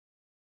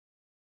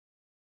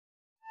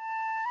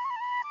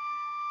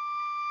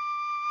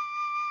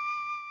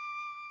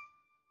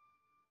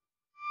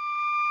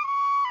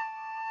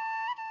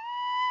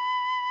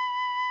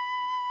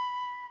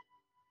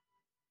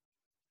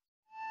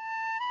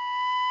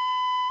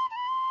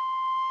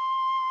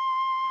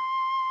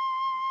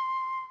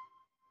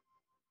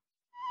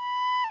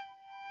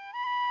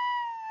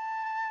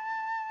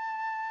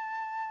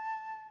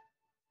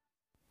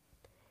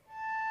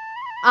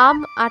আম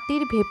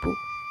আটির ভেপু।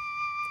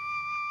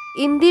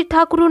 ইন্দির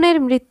ঠাকুরুনের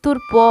মৃত্যুর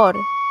পর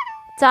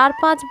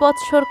 ৪-৫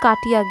 বৎসর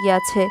কাটিয়া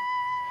গিয়াছে।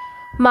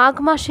 মাঘ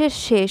মাসের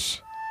শেষ,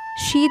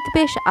 শীত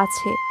বেশ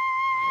আছে।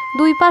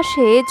 দুই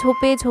পাশে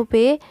ঝোপে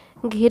ঝোপে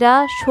ঘেরা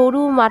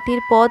সরু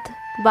মাটির পথ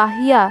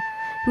বাহিয়া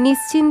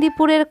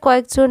নিশ্চিন্দিপুরের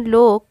কয়েকজন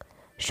লোক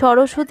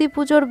সরস্বতী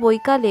পুজোর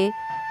বৈকালে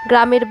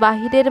গ্রামের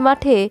বাহিরের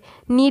মাঠে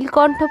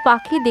নীলকণ্ঠ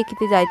পাখি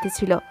দেখিতে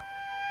যাইতেছিল।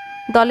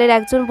 দলের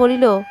একজন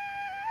বলিল,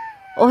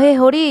 ওহে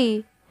হরি,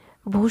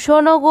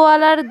 ভূষণ ও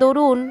গোয়ালার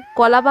দরুন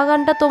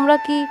কলাবাগানটা তোমরা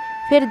কি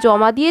ফের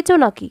জমা দিয়েছ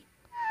নাকি?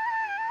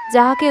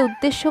 যাহাকে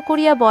উদ্দেশ্য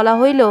করিয়া বলা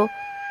হইল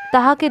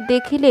তাহাকে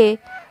দেখিলে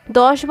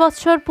 10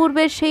 বৎসর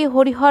পূর্বের সেই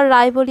হরিহর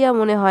রায় বলিয়া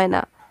মনে হয়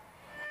না।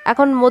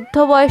 এখন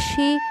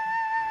মধ্যবয়সী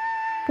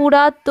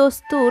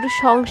পুরাদস্তুর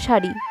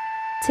সংসারী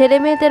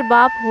ছেলেমেয়েদের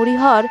বাপ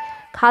হরিহর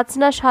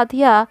খাজনা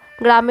সাধিয়া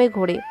গ্রামে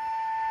ঘোরে।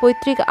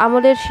 পৈতৃক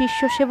আমলের শিষ্য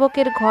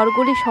সেবকের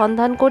ঘরগুলি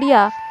সন্ধান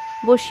করিয়া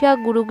বসিয়া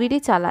গুরুগিরি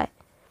চালায়।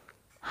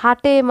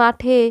 হাটে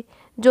মাঠে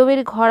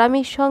জমির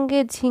ঘরামির সঙ্গে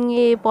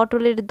ঝিঙে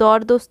পটলের দর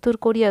দস্তুর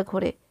করিয়া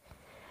ঘোরে।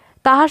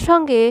 তাহার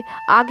সঙ্গে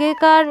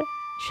আগেকার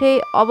সেই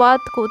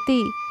অবাধ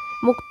গতি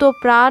মুক্ত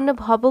প্রাণ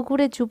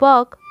ভবঘুরে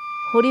যুবক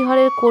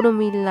হরিহরের কোনো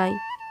মিল নাই।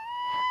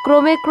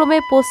 ক্রমে ক্রমে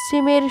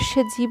পশ্চিমের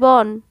সে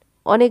জীবন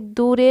অনেক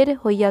দূরের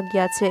হইয়া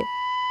গিয়াছে।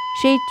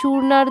 সেই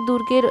চূর্ণার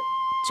দুর্গের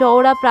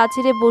চওড়া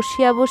প্রাচীরে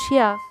বসিয়া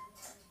বসিয়া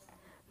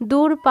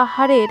দূর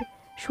পাহাড়ের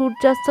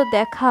সূর্যাস্ত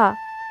দেখা,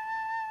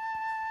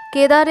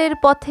 কেদারের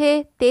পথে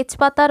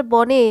তেজপাতার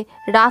বনে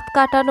রাত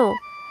কাটানো,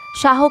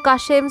 শাহ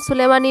কাশেম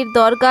সুলেমানির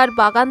দরগার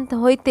বাগান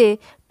হইতে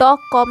টক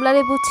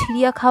কমলালেবু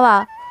ছিঁড়িয়া খাওয়া,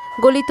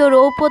 গলিত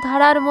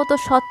রৌপ্যধারার মতো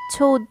স্বচ্ছ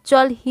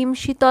উজ্জ্বল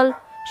হিমশীতল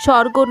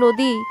স্বর্গ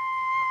নদী,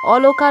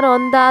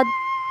 অলকানন্দা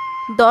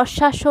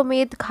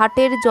দর্শাশ্বমেধ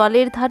ঘাটের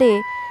জলের ধারে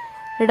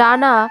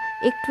রানা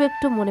একটু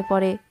একটু মনে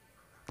পড়ে,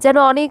 যেন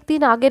অনেক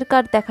দিন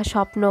আগেরকার দেখা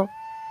স্বপ্ন।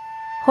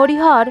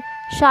 হরিহর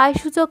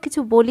সায়সূচক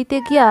কিছু বলিতে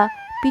গিয়া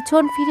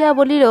পিছন ফিরিয়া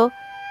বলিল,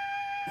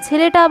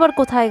 ছেলেটা আবার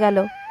কোথায় গেল?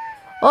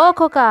 ও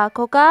খোকা,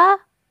 খোকা!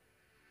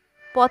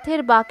 পথের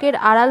বাঁকের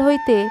আড়াল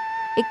হইতে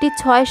একটি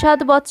 6-7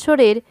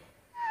 বৎসরের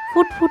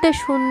ফুটফুটে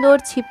সুন্দর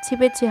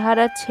ছিপছিপে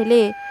চেহারার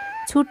ছেলে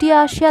ছুটিয়া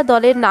আসিয়া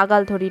দলের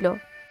নাগাল ধরিল।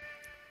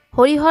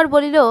 হরিহর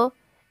বলিল,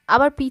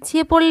 আবার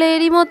পিছিয়ে পড়লে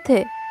এরই মধ্যে?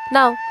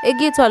 নাও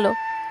এগিয়ে চলো।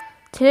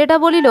 ছেলেটা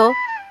বলিল,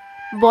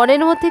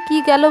 বনের মধ্যে কি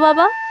গেল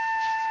বাবা?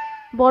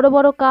 বড়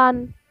বড় কান।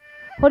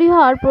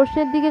 হরিহর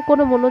প্রশ্নের দিকে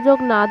কোনো মনোযোগ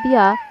না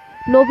দিয়া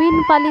নবীন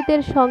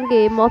পালিতের সঙ্গে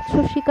মৎস্য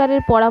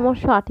শিকারের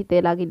পরামর্শ আঁটিতে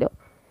লাগিল।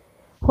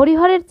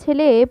 হরিহরের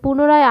ছেলে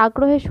পুনরায়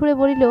আগ্রহের সুরে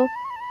বলিল,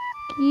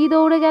 কি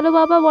দৌড়ে গেল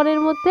বাবা বনের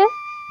মধ্যে?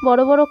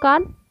 বড় বড়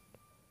কান।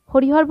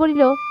 হরিহর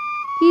বলিল,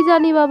 কি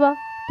জানি বাবা,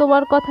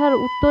 তোমার কথার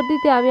উত্তর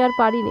দিতে আমি আর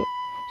পারি নে।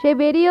 সে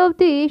বেরিয়ে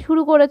অবধি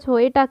শুরু করেছ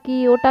এটা কি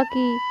ওটা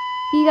কি,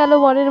 কি গেল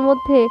বনের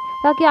মধ্যে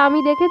তা কি আমি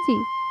দেখেছি?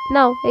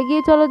 নাও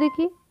এগিয়ে চলো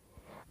দেখি।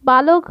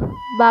 বালক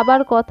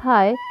বাবার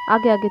কথায়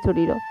আগে আগে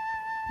চলিল।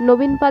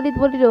 নবীন পালিত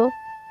বলিল,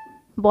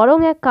 বরং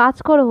এক কাজ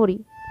করো হরি,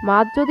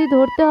 মাছ যদি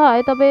ধরতে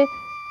হয় তবে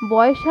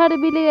বয়সার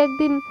বিলে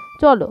একদিন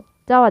চলো,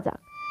 যাওয়া যাক।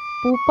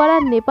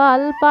 পুপাড়ার নেপাল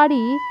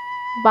পাড়ি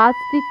বাজ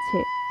দিচ্ছে,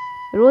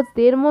 রোজ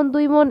 1.5 মণ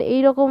 2 মণ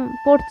এইরকম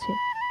পড়ছে।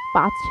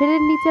 5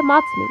 সেরের নিচে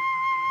মাছ নেই।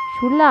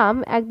 শুনলাম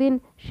একদিন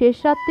শেষ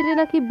রাত্রিরে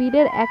নাকি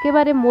বিলের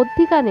একেবারে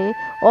মধ্যিখানে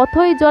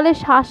অথই জলে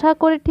শাসা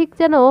করে ঠিক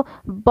যেন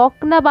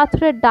বকনা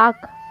বাছুরের ডাক,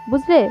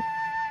 বুঝলে?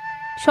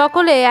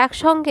 সকলে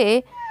একসঙ্গে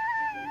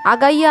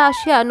আগাইয়া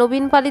আসিয়া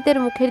নবীন পালিতের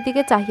মুখের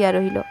দিকে চাহিয়া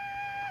রহিল।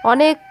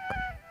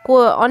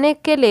 অনেক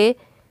কেলে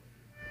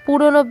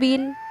পুরনো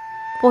বিল,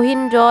 পহিন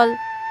জল,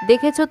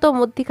 দেখেছ তো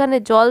মধ্যিখানে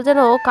জল যেন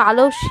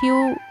কালো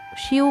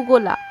শিউ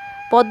গোলা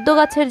পদ্ম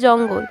গাছের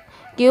জঙ্গল।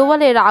 কেউ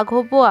বলে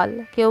রাঘব বোয়াল,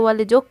 কেউ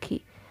বলে যক্ষী।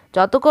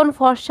 যতক্ষণ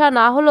ফর্সা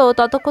না হলো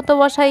ততক্ষণ তো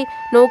বসাই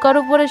নৌকার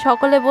উপরে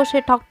সকলে বসে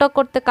ঠকঠক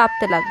করে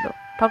কাঁপতে লাগলো।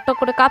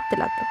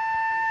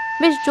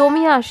 বেশ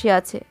জমিয়া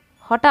আসিয়াছে।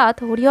 হঠাৎ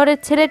হরিহরের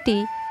ছেলেটি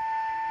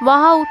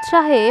মহা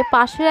উৎসাহে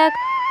পাশের এক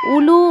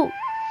উলু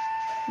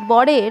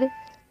বড়ের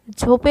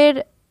ঝোপের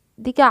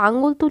দিকে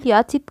আঙ্গুল তুলিয়া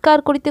চিৎকার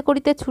করিতে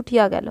করিতে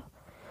ছুটিয়া গেল।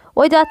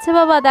 ওই যাচ্ছে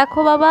বাবা,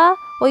 দেখো বাবা,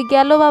 ওই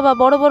গেল বাবা,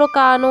 বড় বড়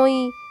কান ওই।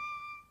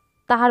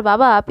 তাহার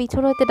বাবা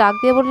পিছন হইতে ডাক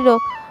দিয়ে বলিল,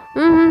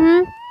 হুম,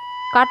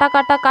 কাটা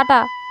কাটা কাটা।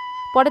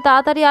 পরে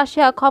তাড়াতাড়ি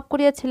আসিয়া খপ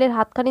করিয়া ছেলের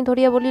হাতখানি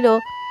ধরিয়া বলিল,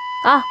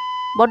 আহ,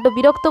 বড্ড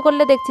বিরক্ত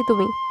করলে দেখছি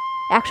তুমি।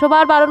 100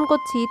 বার বারণ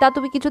করছি, তা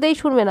তুমি কিছুতেই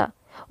শুনবে না।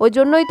 ওই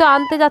জন্যই তো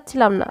আনতে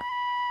যাচ্ছিলাম না।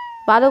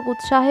 বালক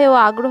উৎসাহে ও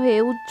আগ্রহে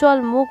উজ্জ্বল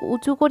মুখ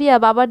উঁচু করিয়া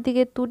বাবার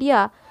দিকে তুলিয়া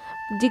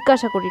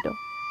জিজ্ঞাসা করিল,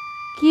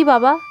 কি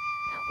বাবা?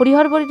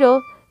 হরিহর বলিল,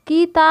 কি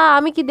তা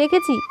আমি কি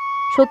দেখেছি?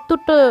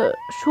 70টা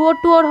শুয়োর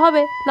টুয়োর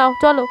হবে। নাও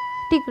চলো,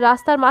 ঠিক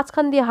রাস্তার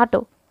মাঝখান দিয়ে হাঁটো।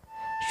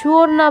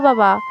 শুয়োর না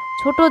বাবা,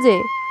 ছোট যে।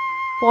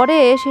 পরে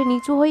সে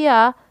নিচু হইয়া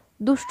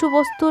দুষ্টু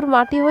বস্তুর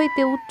মাটি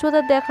হইতে উচ্চতা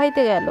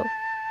দেখাইতে গেল।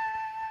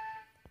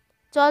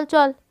 চল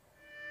চল,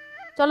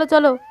 চলো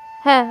চলো।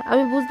 হ্যাঁ,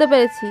 আমি বুঝতে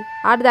পেরেছি,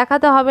 আর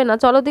দেখাতে হবে না,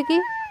 চলো দেখি।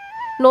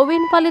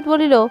 নবীন পালিত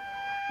বলিল,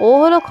 ও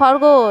হলো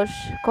খরগোশ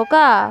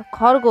খোকা,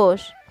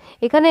 খরগোশ।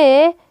 এখানে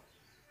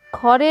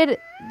খড়ের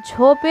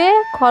ঝোপে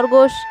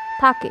খরগোশ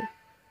থাকে,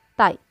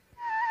 তাই।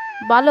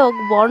 বালক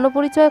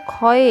বর্ণপরিচয়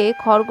ক্ষয়ে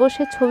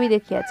খরগোশের ছবি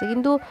দেখিয়াছে,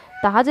 কিন্তু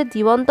তাহা যে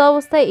জীবন্ত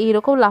অবস্থায়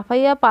এইরকম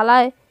লাফাইয়া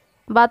পালায়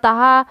বা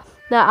তাহা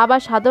আবার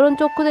সাধারণ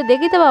চক্ষুতে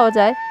দেখিতে পাওয়া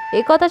যায়,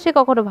 এ কথা সে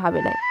কখনো ভাবে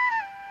নাই।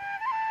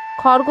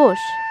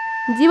 খরগোশ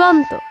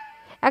জীবন্ত,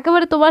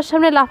 একেবারে তোমার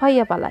সামনে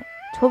লাফাইয়া পালায়,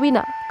 ছবি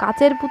না,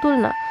 কাচের পুতুল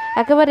না,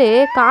 একেবারে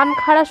কান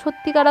খাড়া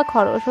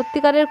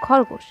সত্যিকারের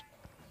খরগোশ।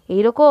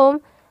 এইরকম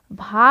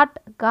ভাট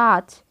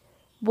গাছ,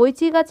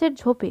 বৈচি গাছের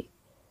ঝোপে,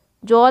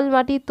 জল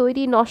মাটির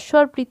তৈরি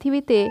নশ্বর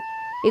পৃথিবীতে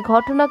এ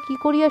ঘটনা কি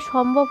করিয়া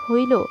সম্ভব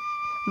হইল,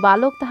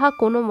 বালক তাহা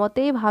কোনো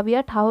মতেই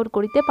ভাবিয়া ঠাহর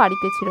করিতে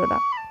পারিতেছিল না।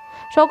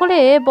 সকলে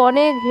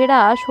বনে ঘেরা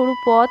সরু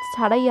পথ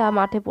ছাড়াইয়া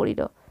মাঠে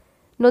পড়িল।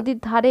 নদীর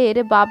ধারের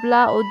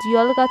বাবলা ও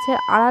জিয়ল গাছের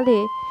আড়ালে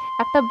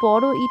একটা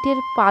বড় ইটের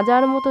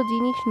পাঁজার মতো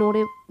জিনিস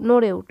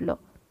নড়ে উঠল।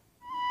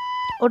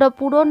 ওটা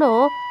পুরনো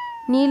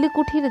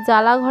নীলকুঠির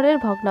জ্বালাঘরের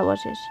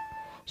ভগ্নাবশেষ।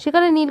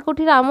 সেখানে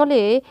নীলকুঠির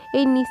আমলে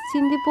এই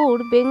নিশ্চিন্দিপুর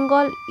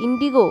বেঙ্গল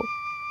ইন্ডিগো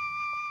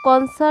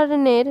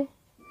কনসার্নের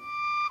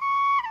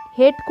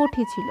হেড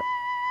কুঠি ছিল।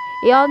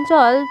 এ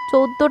অঞ্চল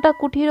 14টা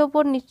কুঠির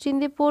ওপর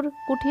নিশ্চিন্দিপুর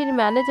কুঠির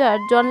ম্যানেজার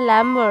জন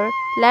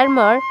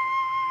ল্যারমার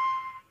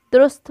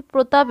দ্রস্ত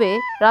প্রতাপে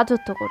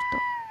রাজত্ব করত।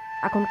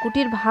 এখন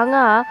কুটির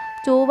ভাঙা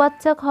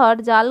চৌবাচ্চা ঘর,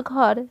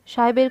 জালঘর,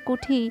 সাহেবের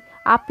কুঠি,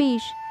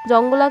 আপিস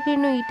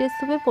জঙ্গলাকীর্ণ ইটের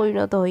স্তূপে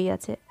পরিণত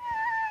হইয়াছে।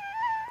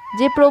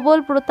 যে প্রবল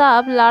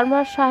প্রতাপ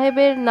লারমার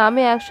সাহেবের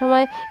নামে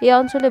একসময় এ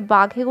অঞ্চলে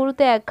বাঘে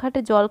গরুতে একঘাটে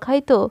জল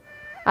খাইত,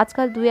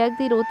 আজকাল দু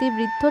একদিন অতি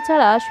বৃদ্ধ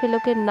ছাড়া সে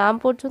লোকের নাম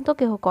পর্যন্ত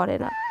কেহ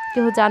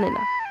জানে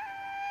না।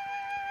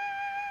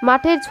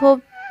 মাঠের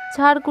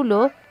ঝোপঝাড়গুলো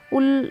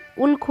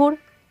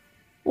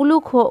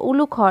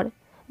উলুখড়,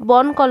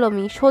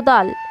 বনকলমি,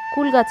 সোদাল,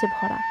 কুলগাছে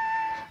ভরা।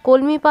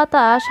 কলমি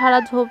পাতা সারা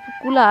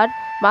ঝোপগুলার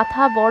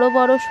মাথা বড়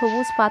বড়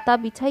সবুজ পাতা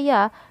বিছাইয়া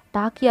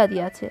ঢাকিয়া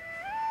দিয়াছে।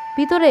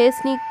 ভিতরে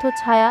স্নিগ্ধ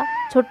ছায়া,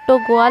 ছোট্ট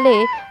গোয়ালে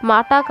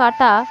মাটা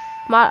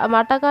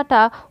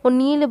কাটা ও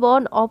নীল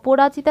বন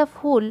অপরাজিতা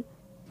ফুল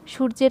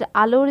সূর্যের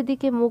আলোর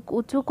দিকে মুখ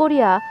উঁচু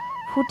করিয়া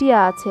ফুটিয়া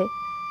আছে।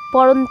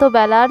 পরন্ত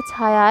বেলার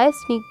ছায়ায়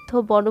স্নিগ্ধ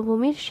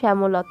বনভূমির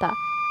শ্যামলতা,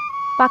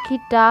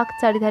 পাখির ডাক,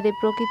 চারিধারে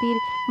প্রকৃতির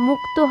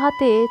মুক্ত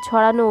হাতে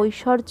ছড়ানো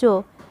ঐশ্বর্য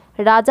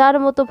রাজার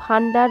মতো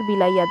ভাণ্ডার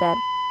বিলাইয়া দেন।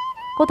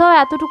 কোথাও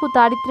এতটুকু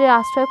দারিদ্র্যের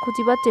আশ্রয়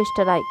খুঁজিবার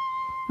চেষ্টা নাই,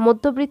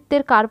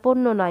 মধ্যবিত্তের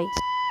কার্পণ্য নাই।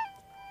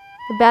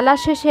 বেলা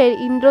শেষের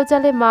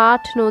ইন্দ্রজালে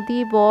মাঠ, নদী,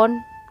 বন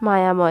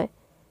মায়াময়।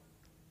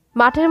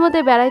 মাঠের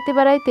মধ্যে বেড়াইতে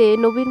বেড়াইতে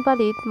নবীন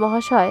পালিত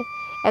মহাশয়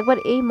একবার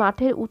এই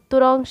মাঠের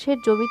উত্তর অংশের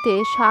জমিতে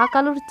শাক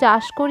আলুর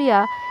চাষ করিয়া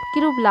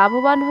কিরূপ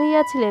লাভবান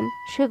হইয়াছিলেন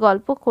সে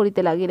গল্প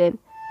করিতে লাগিলেন।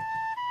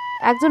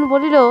 একজন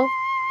বলিল,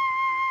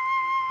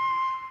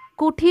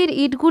 কুঠির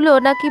ইটগুলো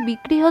নাকি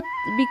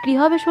বিক্রি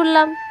হবে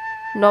শুনলাম।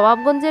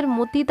 নবাবগঞ্জের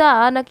মতিদা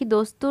নাকি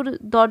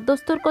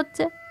দরদস্তুর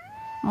করছে।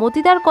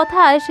 মতিদার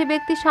কথায় সে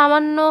ব্যক্তি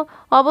সামান্য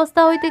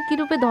অবস্থা হইতে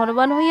কিরূপে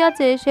ধনবান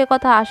হইয়াছে সে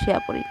কথা আসিয়া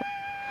পড়িল।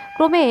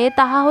 ক্রমে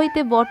তাহা হইতে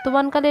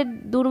বর্তমানকালের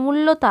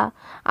দুর্মূল্যতা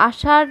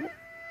আশার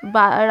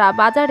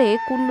বাজারে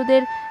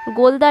কুন্ডুদের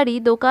গোলদারি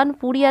দোকান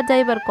পুড়িয়া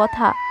যাইবার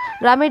কথা,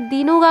 গ্রামের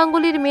দিনু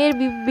গাঙ্গুলির মেয়ের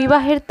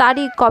বিবাহের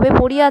তারিখ কবে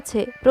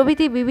পড়িয়াছে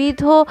প্রভৃতি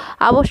বিবিধ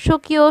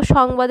আবশ্যকীয়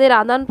সংবাদের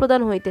আদান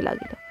প্রদান হইতে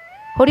লাগিল।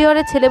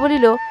 হরিহরের ছেলে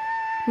বলিল,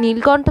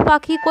 নীলকণ্ঠ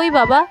পাখি কই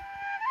বাবা?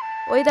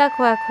 ওই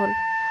দেখো এখন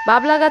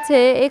বাবলা গাছে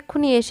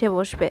এক্ষুনি এসে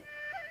বসবে।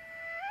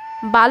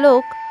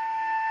 বালক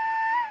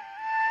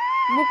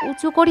মুখ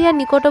উঁচু করিয়া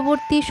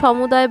নিকটবর্তী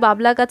সমুদয়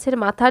বাবলা গাছের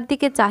মাথার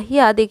দিকে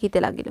চাহিয়া দেখিতে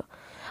লাগিল।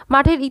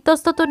 মাঠের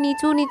ইতস্তত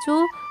নিচু নিচু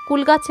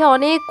কুলগাছে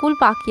অনেক কুল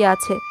পাকিয়া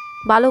আছে।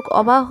 বালক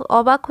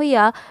অবাক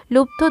হইয়া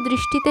লুব্ধ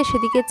দৃষ্টিতে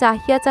সেদিকে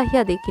চাহিয়া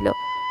চাহিয়া দেখিল।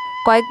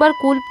 কয়েকবার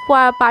কুল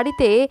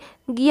পাড়িতে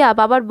গিয়া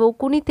বাবার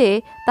বকুনিতে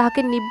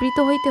তাহাকে নিবৃত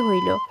হইতে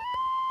হইল।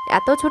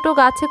 এত ছোট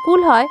গাছে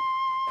কুল হয়?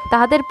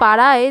 তাহাদের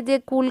পাড়ায় যে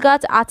কুল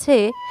গাছ আছে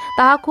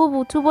তাহা খুব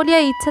উঁচু বলিয়া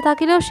ইচ্ছা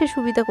থাকিলেও সে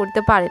সুবিধা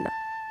করতে পারে না।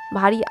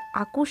 ভারী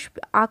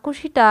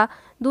আকুশিটা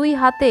দুই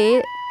হাতে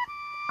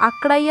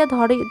আকড়াইয়া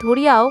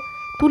ধরিয়াও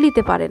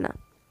তুলিতে পারে না।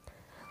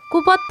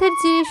 কুপথ্যের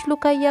জিনিস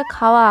লুকাইয়া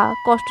খাওয়া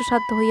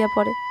কষ্টসাধ্য হইয়া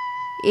পড়ে,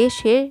 এ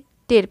সে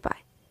টের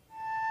পায়।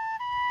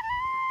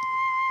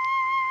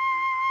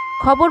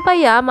 খবর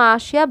পাইয়া মা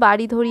আসিয়া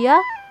বাড়ি ধরিয়া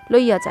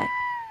লইয়া যায়।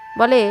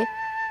 বলে,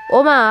 ও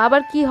মা,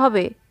 আবার কি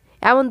হবে?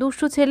 এমন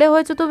দুষ্টু ছেলে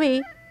হয়েছ তুমি।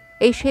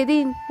 এই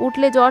সেদিন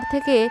উঠলে জ্বর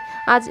থেকে,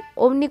 আজ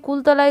অমনি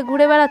কুলতলায়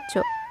ঘুরে বেড়াচ্ছ।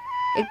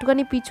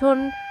 একটুখানি পিছন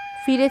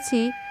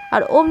ফিরেছি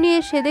আর অমনি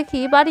এসে দেখি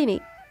বাড়ি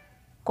নেই।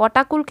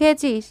 কটা কুল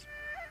খেয়েছিস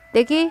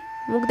দেখি,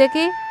 মুখ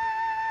দেখি।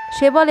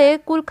 সে বলে,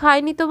 কুল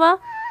খাইনি তো মা,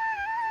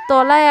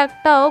 তলায়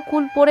একটাও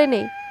কুল পড়ে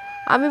নেই।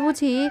 আমি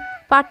বুঝি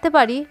পারতে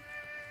পারি?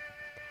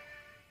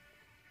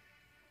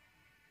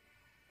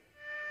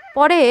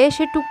 পরে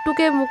সে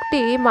টুকটুকে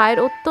মুখটি মায়ের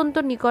অত্যন্ত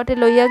নিকটে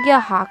লইয়া গিয়া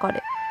হা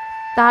করে।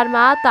 তাহার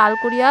মা তাল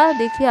করিয়া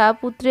দেখিয়া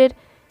পুত্রের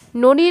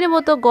ননির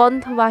মতো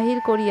গন্ধ বাহির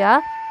করিয়া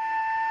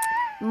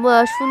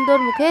সুন্দর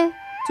মুখে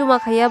চুমা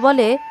খাইয়া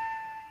বলে,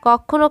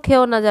 কখনো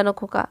খেও না যেন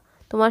খোকা,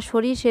 তোমার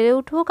শরীর সেরে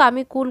উঠুক,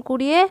 আমি কুল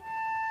কুড়িয়ে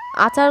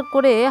আচার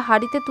করে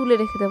হাঁড়িতে তুলে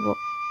রেখে দেব,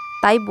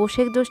 তাই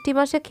বসে জ্যৈষ্ঠী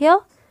মাসে খেও,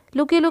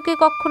 লুকিয়ে লুকিয়ে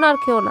কখনো আর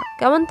খেও না,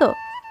 কেমন তো?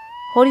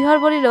 হরিহর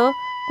বলিল,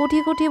 কুঠি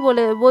কুঠি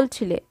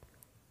বলছিলে?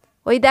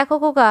 ওই দেখো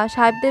খোকা,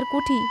 সাহেবদের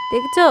কুঠি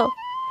দেখছ?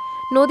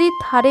 নদীর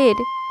ধারের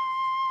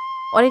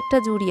অনেকটা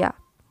জুড়িয়া।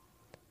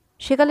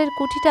 সেকালের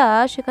কুঠিটা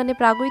সেখানে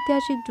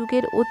প্রাগৈতিহাসিক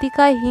যুগের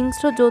অতিকায়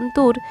হিংস্র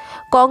জন্তুর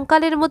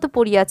কঙ্কালের মতো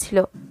পড়িয়াছিল।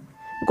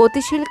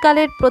 গতিশীল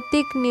কালের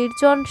প্রত্যেক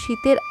নির্জন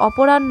শীতের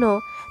অপরাহ্ন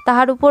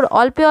তাহার উপর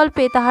অল্পে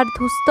অল্পে তাহার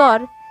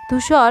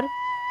ধূসর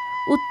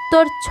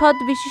উত্তরচ্ছদ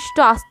বিশিষ্ট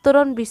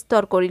আস্তরণ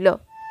বিস্তার করিল।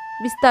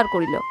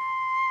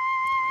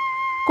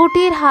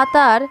 কুটির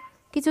হাতার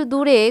কিছু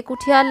দূরে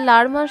কুঠিয়াল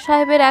লারমার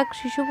সাহেবের এক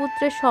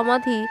শিশুপুত্রের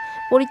সমাধি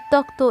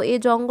পরিত্যক্ত এ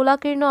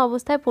জঙ্গলাকীর্ণ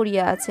অবস্থায়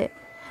পড়িয়া আছে।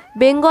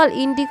 বেঙ্গল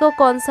ইন্ডিগো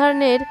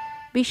কনসার্নের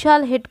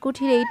বিশাল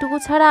হেডকুঠির এইটুকু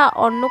ছাড়া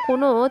অন্য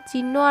কোনো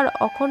চিহ্ন আর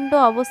অখণ্ড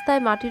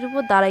অবস্থায় মাটির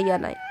উপর দাঁড়াইয়া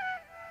নাই।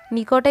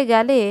 নিকটে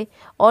গেলে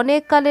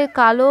অনেক কালের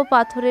কালো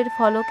পাথরের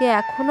ফলকে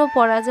এখনো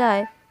পড়া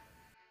যায়,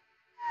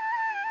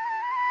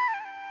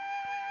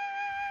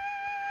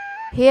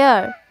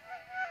 Here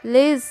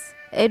lives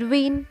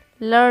Edwin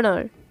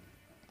Lerner,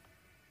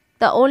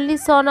 the only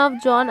son of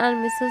John and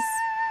Mrs.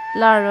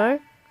 Lerner,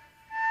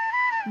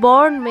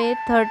 born May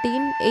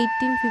 13,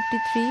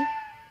 1853,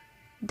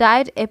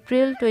 died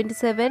April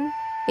 27,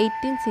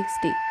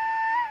 1860.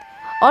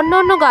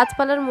 অন্যান্য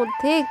গাছপালার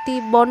মধ্যে একটি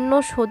বন্য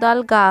সোদাল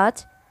গাছ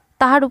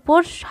তাহার উপর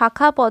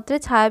শাখা পত্রে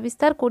ছায়া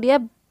বিস্তার করিয়া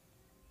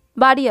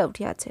বাড়িয়া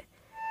উঠিয়াছে।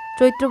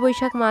 চৈত্র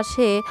বৈশাখ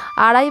মাসে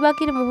আড়াই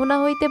বাকির মোহনা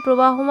হইতে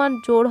প্রবাহমান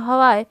জোর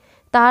হওয়ায়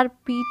তাহার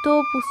পীত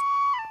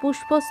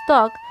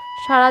পুষ্পস্তক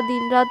সারা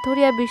দিনরাত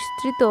ধরিয়া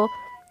বিস্তৃত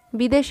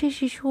বিদেশি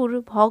শিশুর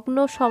ভগ্ন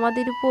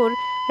সমাধির উপর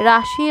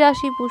রাশি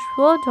রাশি পুষ্প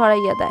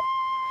ঝরাইয়া দেয়।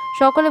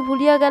 সকলে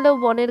ভুলিয়া গেলেও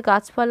বনের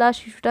গাছপালা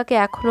শিশুটাকে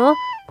এখনো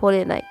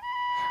ভোলে নাই।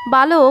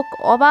 বালক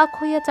অবাক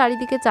হইয়া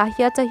চারিদিকে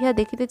চাহিয়া চাহিয়া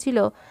দেখিতেছিল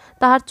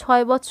তাহার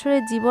 6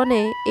 বৎসরের জীবনে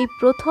এই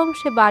প্রথম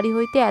সে বাড়ি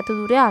হইতে এত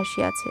দূরে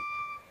আসিয়াছে।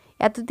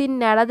 এতদিন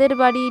ন্যাড়াদের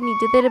বাড়ি,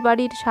 নিজেদের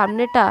বাড়ির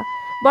সামনেটা,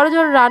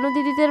 বড়জোর রানু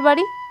দিদিদের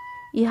বাড়ি,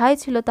 ইহাই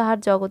ছিল তাহার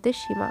জগতের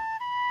সীমা।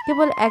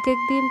 কেবল এক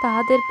একদিন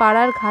তাহাদের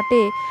পাড়ার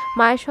ঘাটে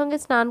মায়ের সঙ্গে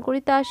স্নান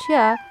করিতে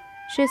আসিয়া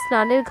সে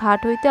স্নানের ঘাট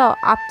হইতে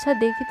আবছা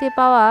দেখিতে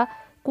পাওয়া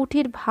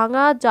কুঠির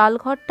ভাঙা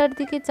জালঘরটার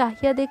দিকে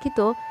চাহিয়া দেখিত,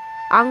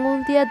 আঙুল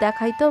দিয়া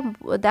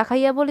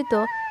দেখাইয়া বলিত,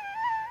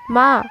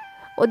 মা,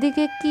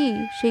 ওদিকে কি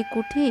সেই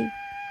কুঠি?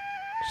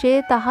 সে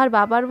তাহার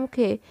বাবার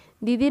মুখে,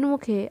 দিদির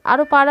মুখে,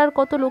 আরো পাড়ার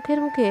কত লোকের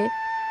মুখে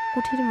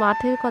কুঠির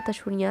মাঠের কথা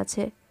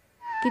শুনিয়াছে,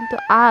 কিন্তু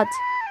আজ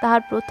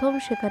তাহার প্রথম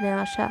সেখানে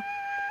আসা।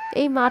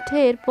 এই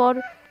মাঠের পর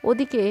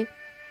ওদিকে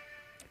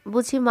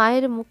বুঝি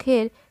মায়ের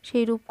মুখের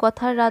সেই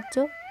রূপকথার রাজ্য?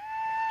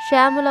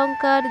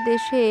 শ্যামলঙ্কার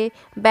দেশে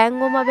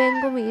ব্যঙ্গমা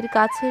ব্যঙ্গমীর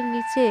গাছের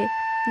নিচে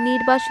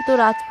নির্বাসিত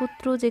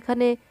রাজপুত্র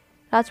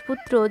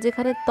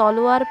যেখানে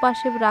তলোয়ার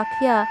পাশে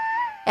রাখিয়া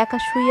একা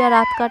শুইয়া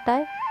রাত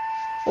কাটায়,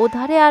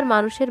 ওধারে আর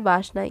মানুষের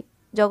বাস নাই।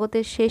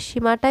 জগতের শেষ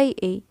সীমাটাই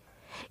এই।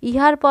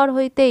 ইহার পর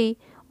হইতেই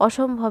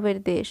অসম্ভবের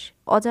দেশ,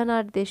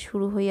 অজানার দেশ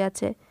শুরু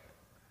হইয়াছে।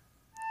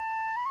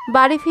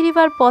 বাড়ি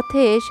ফিরিবার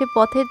পথে সে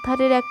পথের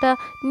ধারের একটা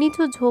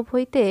নিচু ঝোপ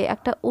হইতে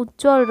একটা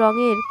উজ্জ্বল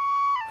রঙের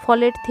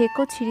ফলের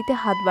থেকো ছিঁড়িতে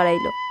হাত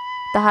বাড়াইল।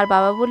 তাহার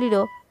বাবা বলিল,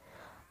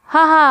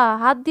 হা হা,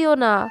 হাত দিও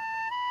না,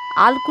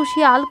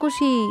 আলকুশি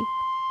আলকুশি।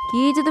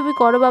 কি যে তুমি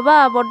করো বাবা,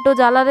 বড্ড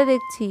জ্বালারে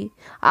দেখছি।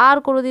 আর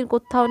কোনোদিন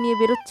কোথাও নিয়ে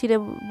বেরোচ্ছিলে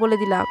বলে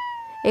দিলাম।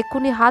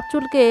 এক্ষুনি হাত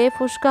চুলকে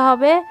ফুসকা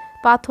হবে,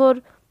 পাথর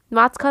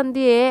মাঝখান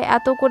দিয়ে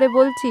এত করে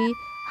বলছি,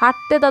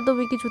 হাঁটতে তা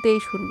তুমি কিছুতেই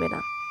শুনবে না।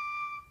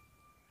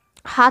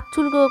 হাত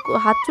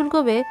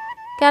চুলকোবে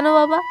কেন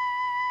বাবা?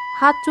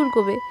 হাত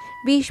চুলকোবে?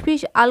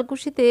 20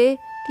 আলকুশিতে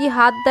কি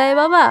হাত দেয়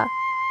বাবা?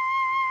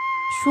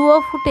 শুয়ো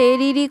ফুটে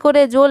রিরি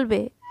করে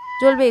জ্বলবে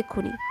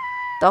এক্ষুনি।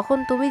 তখন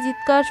তুমি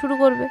চিৎকার শুরু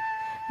করবে।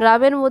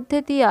 গ্রামের মধ্যে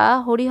দিয়া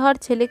হরিহর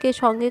ছেলেকে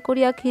সঙ্গে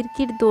করিয়া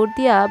খিড়কির দৌড়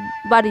দিয়া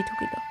বাড়ি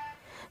ঢুকিল।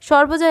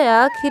 সর্বজয়া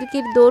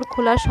খিড়কির দৌড়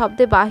খোলার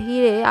শব্দে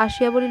বাহিরে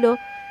আসিয়া বলিল,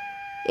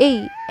 এই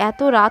এত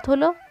রাত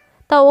হলো,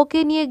 তা ওকে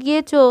নিয়ে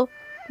গিয়েছ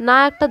না?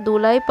 একটা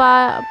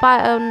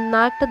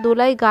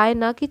দোলাই গায়ে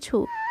না কিছু?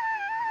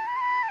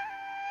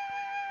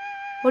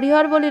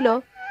 হরিহর বলিল,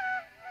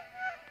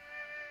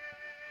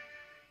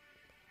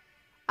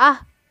 আহ,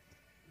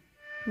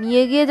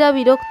 নিয়ে গিয়ে যা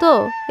বিরক্ত,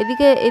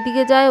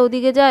 এদিকে যায়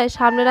ওদিকে যায়,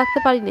 সামনে রাখতে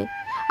পারি নে।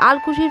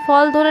 আলকুশির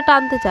ফল ধরে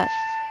টানতে চায়।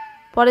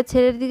 পরে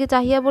ছেলের দিকে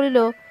চাহিয়া বলিল,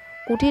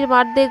 কুঠির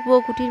মাঠ দেখবো,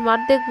 কুঠির মাঠ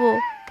দেখবো।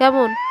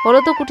 কেমন হলো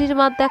তো কুঠির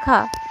মাঠ দেখা?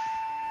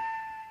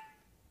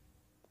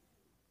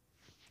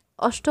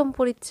 অষ্টম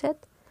পরিচ্ছেদ।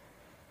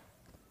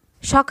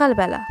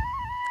 সকালবেলা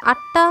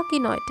 8টা কি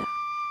 9টা।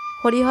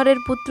 হরিহরের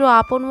পুত্র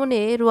আপন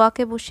মনে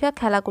রোয়াকে বসিয়া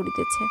খেলা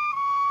করিতেছে।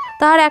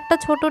 তাহার একটা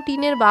ছোট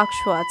টিনের বাক্স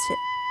আছে,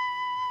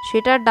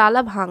 সেটার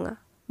ডালা ভাঙা।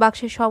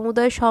 বাক্সের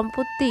সমুদয়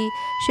সম্পত্তি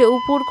সে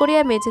উপুর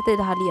করিয়া মেঝেতে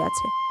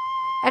ঢালিয়াছে।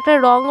 একটা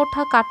রং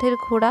ওঠা কাঠের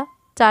ঘোড়া,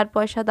 4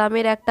 পয়সা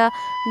দামের একটা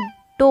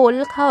টোল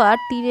খাওয়া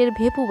টিনের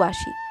ভেপু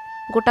বাসি,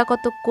 গোটা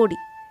কত কড়ি,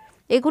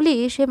 এগুলি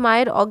সে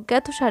মায়ের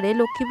অজ্ঞাতসারে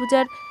লক্ষ্মী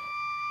পূজার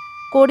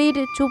কড়ির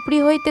চুপড়ি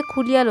হইতে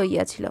খুলিয়া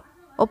লইয়াছিল।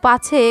 ও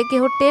পাছে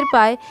কেহ টের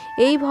পায়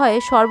এই ভয়ে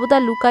সর্বদা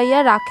লুকাইয়া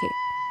রাখে।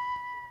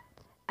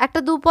 একটা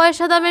 2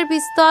 পয়সা দামের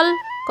পিস্তল,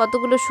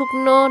 কতগুলো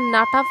শুকনো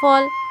নাটা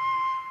ফল,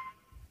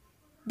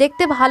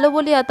 দেখতে ভালো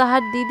বলিয়া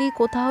তাহার দিদি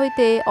কোথা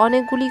হইতে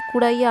অনেকগুলি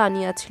কুড়াইয়া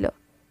আনিয়াছিল।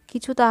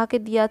 কিছু তাহাকে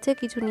দিয়াছে,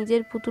 কিছু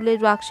নিজের পুতুলের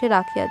বাক্সে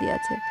রাখিয়া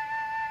দিয়াছে।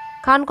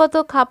 খান কত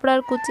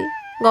খাপড়ার কুচি।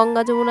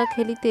 গঙ্গা যমুনা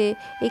খেলিতে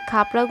এই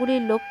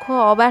খাপড়াগুলির লক্ষ্য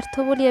অব্যর্থ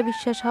বলিয়া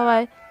বিশ্বাস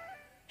হওয়ায়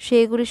সে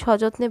এগুলি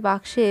সযত্নে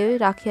বাক্সে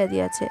রাখিয়া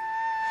দিয়াছে।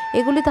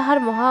 এগুলি তাহার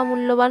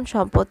মহামূল্যবান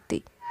সম্পত্তি।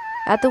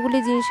 এতগুলি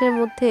জিনিসের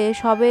মধ্যে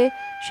সবে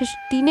সে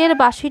টিনের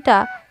বাঁশিটা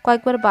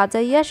কয়েকবার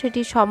বাজাইয়া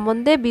সেটির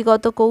সম্বন্ধে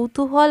বিগত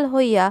কৌতূহল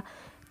হইয়া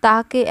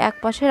তাহাকে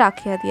একপাশে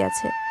রাখিয়া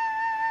দিয়াছে।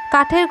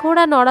 কাঠের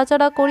ঘোড়া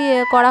নড়াচড়া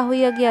করা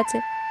হইয়া গিয়াছে,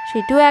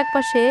 সেটিও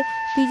একপাশে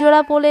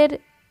পিজোড়া পোলের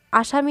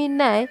আসামির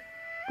ন্যায়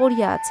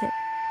পড়িয়া আছে।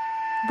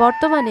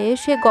 বর্তমানে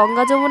সে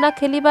গঙ্গা যমুনা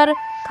খেলিবার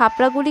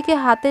খাপড়াগুলিকে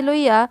হাতে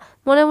লইয়া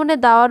মনে মনে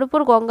দাওয়ার উপর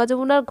গঙ্গা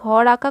যমুনার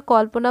ঘর আঁকা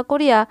কল্পনা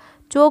করিয়া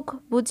চোখ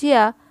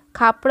বুঝিয়া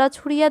খাপড়া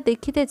ছুঁড়িয়া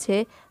দেখিতেছে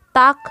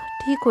তাক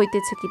ঠিক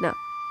হইতেছে কিনা।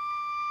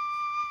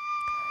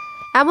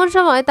 এমন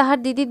সময় তাহার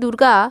দিদি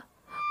দুর্গা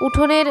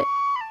উঠোনের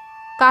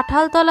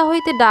কাঁঠালতলা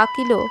হইতে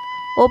ডাকিল,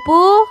 অপু,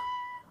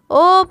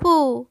 ও অপু।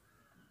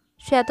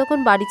 সে এতক্ষণ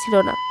বাড়ি ছিল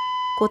না,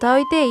 কোথা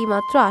হইতে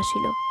এইমাত্র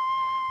আসিল।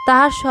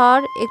 তাহার স্বর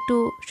একটু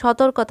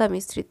সতর্কতা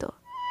মিশ্রিত।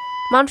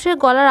 মানুষের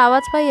গলার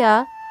আওয়াজ পাইয়া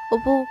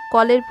অপু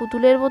কলের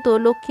পুতুলের মতো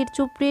লক্ষ্মীর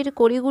চুপড়ির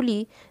কড়িগুলি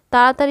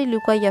তাড়াতাড়ি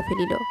লুকাইয়া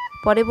ফেলিল।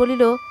 পরে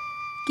বলিল,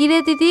 কিরে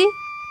দিদি?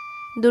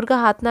 দুর্গা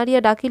হাত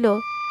নাড়িয়া ডাকিল,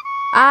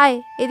 আয়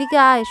এদিকে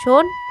আয়,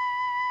 শোন।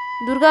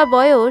 দুর্গার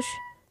বয়স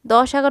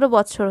 10-11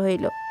 বৎসর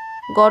হইল।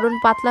 গড়ন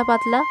পাতলা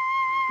পাতলা,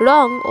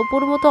 রং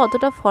অপুর মতো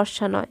অতটা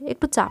ফর্সা নয়,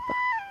 একটু চাপা।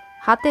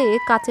 হাতে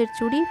কাচের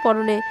চুড়ি,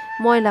 পরনে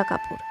ময়লা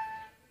কাপড়,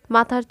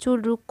 মাথার চুল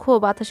রুক্ষ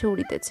বাতাসে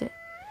উড়িতেছে।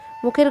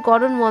 মুখের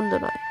গড়ন মন্দ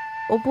নয়,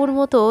 অপুর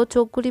মতো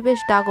চোখগুলি বেশ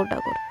ডাগর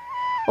ডাগর।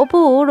 অপু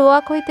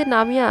রোয়াক হইতে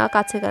নামিয়া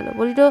কাছে গেল,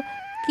 বলিল,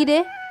 কিরে?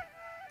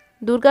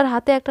 দুর্গার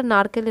হাতে একটা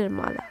নারকেলের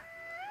মালা,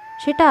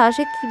 সেটা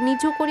সে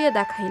নিচু করিয়া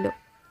দেখাইল।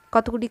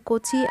 কতগুলি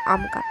কচি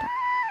আম কাটা।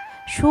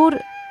 সুর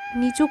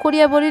নিচু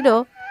করিয়া বলিল,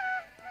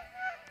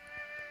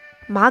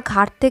 মা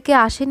ঘাট থেকে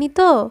আসেনি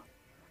তো?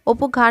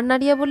 অপু ঘাড়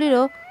নাড়িয়া বলিল,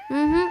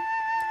 হুম।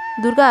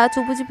 দুর্গা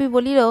চুপি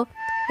বলিল,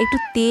 একটু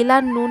তেল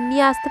আর নুন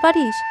নিয়ে আসতে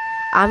পারিস?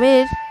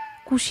 আমের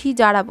কুশি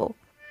জাড়াবো।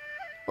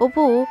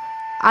 অপু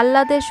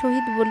আহ্লাদের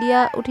সহিত বলিয়া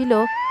উঠিল,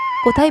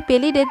 কোথায়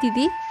পেলি রে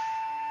দিদি?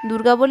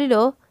 দুর্গা বলিল,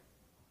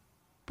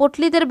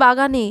 পটলিদের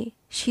বাগানে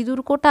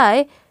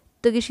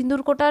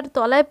সিঁদুর কোটার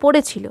তলায়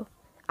পড়েছিল,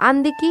 আন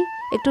দেখি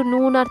একটু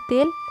নুন আর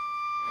তেল।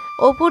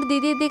 অপুর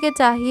দিদির দিকে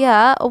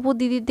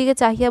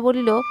চাহিয়া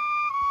বলিল,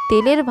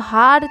 তেলের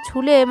ভার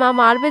ছুলে মা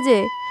মারবে যে,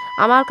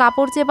 আমার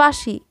কাপড় চেয়ে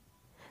বাসি।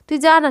 তুই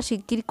যা না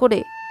শিগগির করে,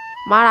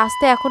 মার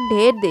আসতে এখন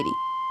ঢের দেরি,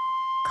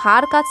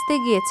 খার কাচতে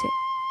গিয়েছে,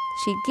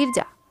 শিগগির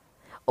যা।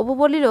 অপু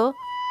বলিল,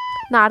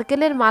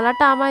 নারকেলের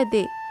মালাটা আমায়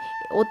দে,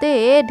 ওতে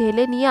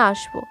ঢেলে নিয়ে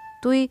আসবো।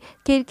 তুই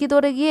খিড়কি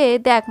দৌড়ে গিয়ে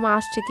দেখ মা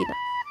আসছে কিনা।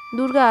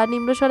 দুর্গা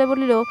নিম্নস্বরে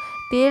বলিল,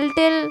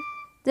 তেল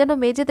যেন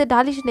মেঝেতে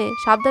ঢালিস নে,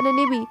 সাবধানে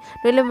নিবি,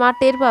 নইলে মা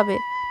টের পাবে।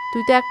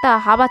 তুই তো একটা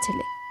হাবা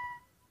ছেলে।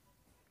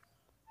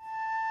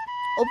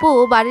 অপু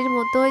বাড়ির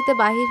মধ্য হইতে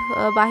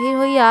বাহির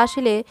হইয়া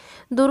আসিলে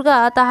দুর্গা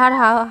তাহার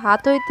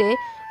হাত হইতে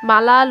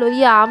মালা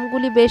লইয়া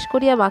আমগুলি বেশ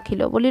করিয়া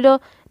মাখিল। বলিল,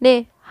 নে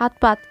হাত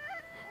পাত।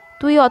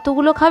 তুই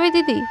অতগুলো খাবি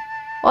দিদি?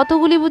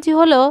 অতগুলি বুঝি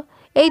হলো?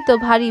 এই তো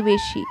ভারী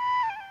বেশি।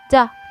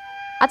 যা,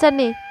 আচ্ছা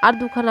নে আর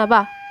 2খানা।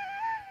 বা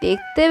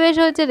দেখতে বেশ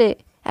হয়েছে রে।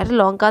 একটা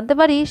লঙ্কা আনতে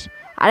পারিস?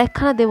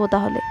 আরেকখানা দেবো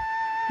তাহলে।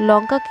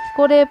 লঙ্কা কি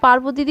করে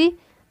পারবো দিদি?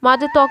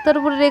 মাঝে তক্তার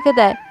উপরে রেখে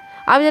দেয়,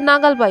 আমি যে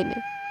নাগাল পাইনি।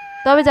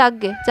 তবে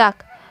যাক,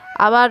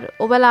 আবার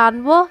ওবেলা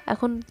আনবো।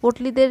 এখন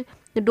পটলিদের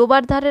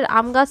ডোবার ধারের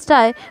আম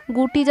গাছটায়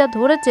গুটি যা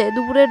ধরেছে,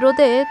 দুপুরের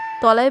রোদে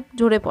তলায়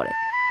ঝরে পড়ে।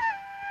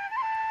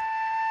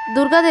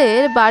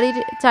 দুর্গাদের বাড়ির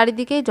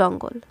চারিদিকেই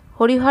জঙ্গল।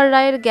 হরিহর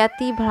রায়ের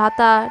জ্ঞাতি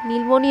ভ্রাতা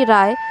নীলমণি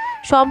রায়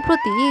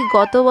সম্প্রতি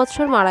গত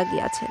বৎসর মারা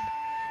গিয়াছেন।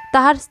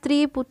 তাহার স্ত্রী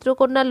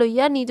পুত্রকন্যা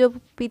লইয়া নিজ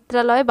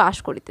পিত্রালয়ে বাস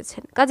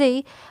করিতেছেন। কাজেই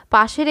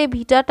পাশের এই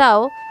ভিটাটাও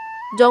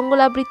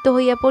জঙ্গলাবৃত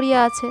হইয়া পড়িয়া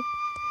আছে।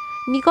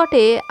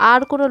 নিকটে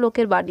আর কোনো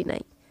লোকের বাড়ি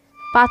নাই।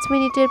 5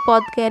 মিনিটের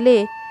পথ গেলে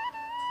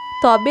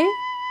তবে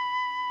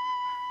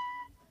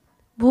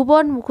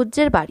ভুবন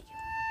মুখুজ্জের বাড়ি।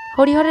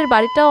 হরিহরের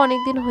বাড়িটাও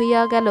অনেকদিন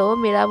হইয়া গেল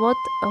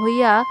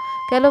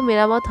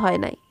মেরামত হয়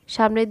নাই।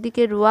 সামনের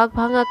দিকে রোয়াক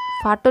ভাঙা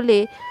ফাটলে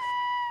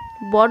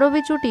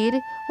বনবিচুটির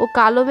ও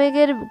কালো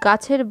মেঘের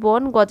গাছের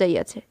বন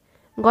গজাইয়াছে।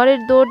 ঘরের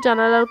দৌড়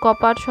জানালার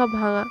কপাট সব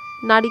ভাঙা,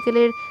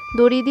 নারিকেলের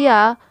দড়ি দিয়া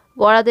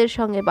গড়াদের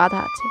সঙ্গে বাঁধা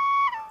আছে।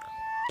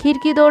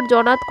 খিড়কি দৌড়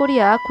জনাত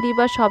করিয়া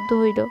খুঁড়িবার শব্দ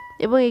হইল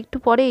এবং একটু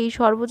পরেই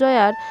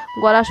সর্বজয়ার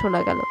গলা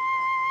শোনা গেল,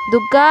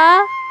 দুর্গা,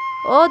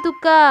 ও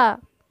দুর্গা।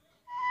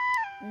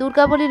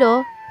 দুর্গা বলিল,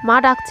 মা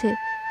ডাকছে,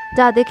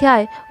 যা দেখে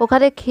আয়।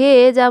 ওখানে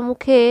খেয়ে যা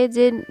মুখে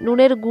যে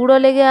নুনের গুঁড়ো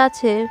লেগে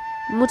আছে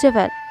মুছে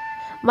ফেল।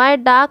 মায়ের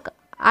ডাক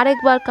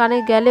আরেকবার কানে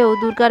গেলেও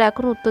দুর্গার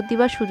এখন উত্তর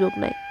দিবার সুযোগ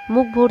নাই,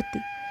 মুখ ভর্তি।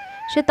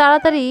 সে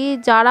তাড়াতাড়ি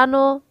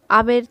জাড়ানো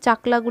আমের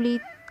চাকলাগুলি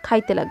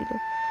খাইতে লাগিল।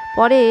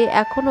 পরে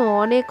এখনো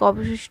অনেক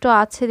অবশিষ্ট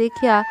আছে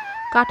দেখিয়া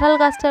কাঁঠাল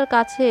গাছটার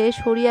কাছে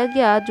সরিয়া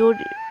গিয়া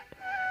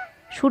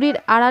সুরির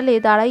আড়ালে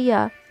দাঁড়াইয়া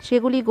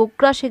সেগুলি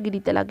গোগ্রাসে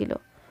গিলিতে লাগিল।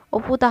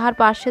 অপু তাহার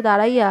পার্শ্বে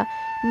দাঁড়াইয়া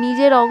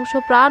নিজের অংশ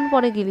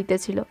প্রাণপণে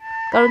গিলিতেছিল,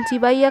 কারণ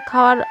চিবাইয়া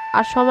খাওয়ার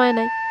আর সময়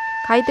নাই।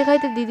 খাইতে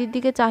খাইতে দিদির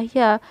দিকে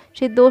চাহিয়া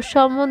সে দোষ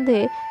সম্বন্ধে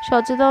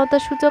সচেতনতা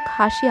সূচক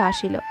হাসি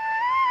হাসিল।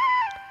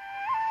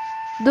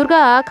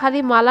 দুর্গা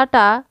খালি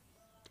মালাটা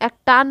এক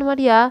টান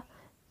মারিয়া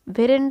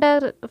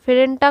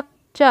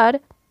ফেরেন্টাকচার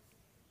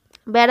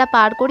বেড়া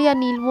পার করিয়া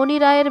নীলমণি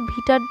রায়ের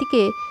ভিটার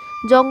দিকে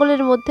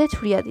জঙ্গলের মধ্যে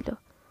ছুড়িয়া দিল।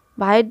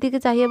 ভাইয়ের দিকে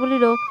চাহিয়া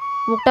বলিল,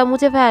 মুখটা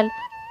মুছে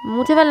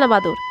ফেল না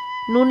বাদর,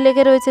 নুন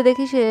লেগে রয়েছে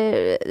দেখিস,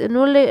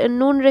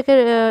 নুন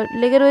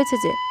লেগে রয়েছে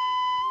যে।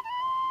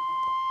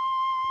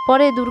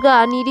 পরে দুর্গা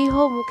নিরীহ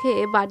মুখে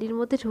বাড়ির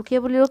মধ্যে ঢুকিয়ে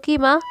বলিল, কি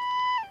মা,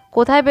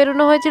 কোথায়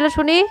বেরোনো হয়েছিল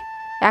শুনি?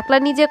 একলা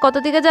নিজে কত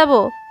দিকে যাব?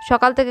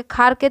 সকাল থেকে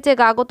খাড় কেচে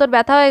গা গোতর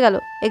ব্যথা হয়ে গেল,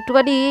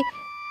 একটুখানি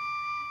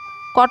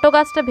কটো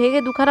গাছটা ভেঙে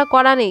দুখানা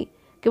করা নেই,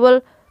 কেবল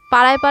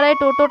পাড়ায় পাড়ায়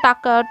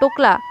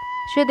টোকলা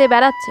শুয়ে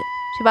বেড়াচ্ছে,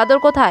 সে বাদর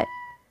কোথায়?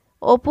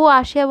 অপু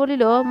আসিয়া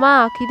বলিল, মা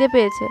খিদে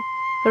পেয়েছে।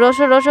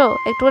 রসো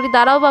একটুখানি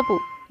দাঁড়াও বাপু,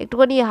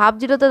 একটুখানি হাফ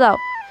জিরোতে দাও,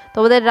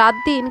 তোমাদের রাত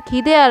দিন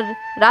খিদে আর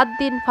রাত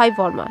দিন 5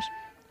 ফরমাস।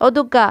 ও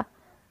দুর্গা,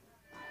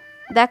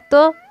 দেখ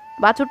তো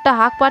বাছুরটা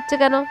হাঁক পাচ্ছে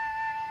কেন?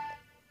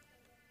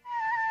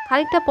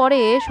 খানিকটা পরে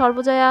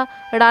সর্বজয়া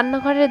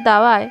রান্নাঘরের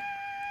দাওয়ায়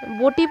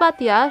বটি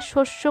পাতিয়া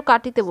শস্য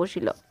কাটিতে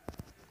বসিল।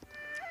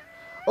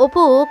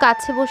 অপু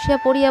কাছে বসিয়া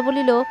পড়িয়া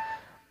বলিল,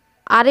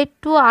 আর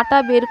একটু আটা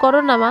বের করো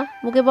না মা,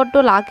 মুখে বড্ড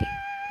লাগে।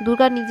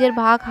 দুর্গা নিজের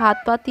ভাগ হাত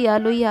পাতিয়া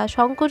লইয়া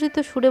সংকুচিত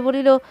সুরে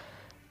বলিল,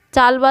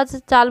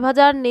 চাল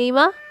ভাজা আর নেই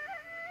মা।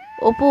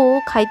 অপু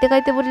খাইতে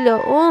খাইতে বলিল,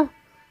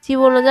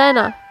 চিবোনো যায়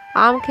না,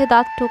 আম খেয়ে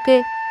দাঁত ঠোকে।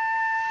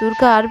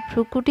 দুর্গার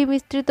ভ্রুকুটি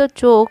মিশ্রিত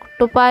চোখ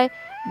টোপায়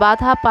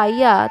বাধা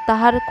পাইয়া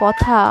তাহার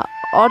কথা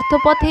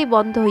অর্থপথেই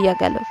বন্ধ হইয়া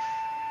গেল।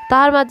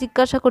 তাহার মা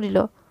জিজ্ঞাসা করিল,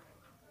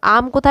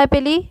 আম কোথায়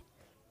পেলি?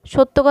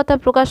 সত্য কথা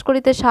প্রকাশ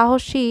করিতে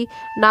সাহসী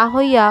না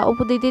হইয়া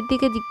অপু দিদির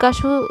দিকে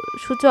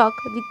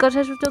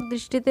জিজ্ঞাসাসূচক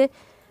দৃষ্টিতে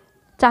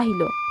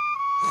চাহিল।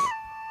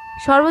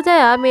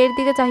 সর্বজয়া মেয়ের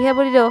দিকে চাহিয়া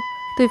বলিল,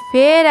 তুই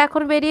ফের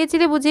এখন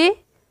বেরিয়েছিলি বুঝি?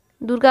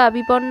 দুর্গা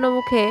বিপন্ন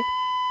মুখে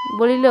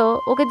বলিল,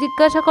 ওকে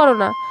জিজ্ঞাসা করো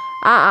না,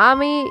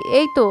 আমি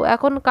এই তো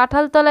এখন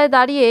কাঁঠাল তলায়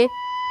দাঁড়িয়ে,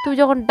 তুমি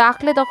যখন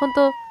ডাকলে তখন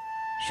তো।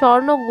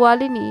 স্বর্ণ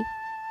গোয়ালিনী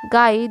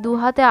গায়ে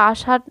দুহাতে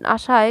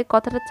আশায়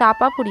কথাটা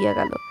চাপা পড়িয়া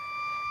গেল।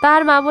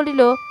 তাহার মা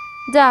বলিল,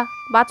 যা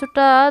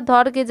বাছুরটা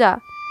ধরগে যা,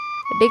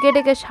 ডেকে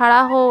ডেকে সারা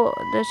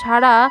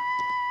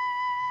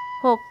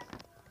হোক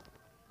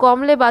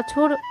কমলে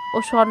বাছুর ও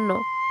স্বর্ণ।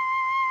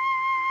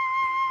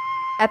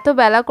 এত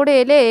বেলা করে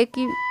এলে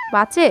কি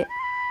বাঁচে?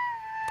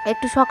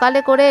 একটু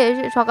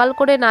সকাল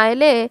করে না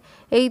এলে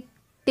এই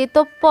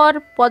তেতপ্পর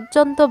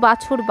পর্যন্ত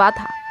বাছুর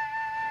বাঁধা।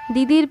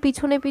 দিদির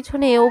পিছনে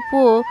পিছনে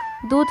অপু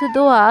দুধ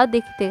দোয়া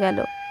দেখিতে গেল।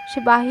 সে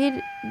বাহির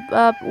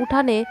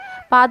উঠানে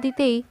পা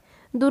দিতেই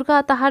দুর্গা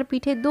তাহার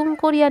পিঠে দুম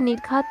করিয়া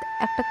নির্ঘাত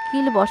একটা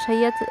কিল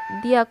বসাইয়া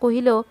দিয়া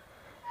কহিল,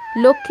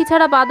 লক্ষ্মী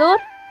ছাড়া বাদর।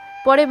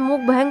 পরে মুখ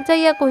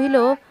ভ্যাংচাইয়া কহিল,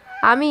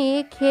 আম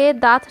খেয়ে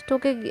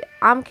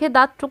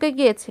দাঁত টোকে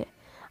গিয়েছে,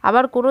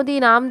 আবার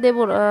কোনোদিন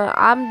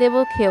আম দেব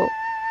খেও।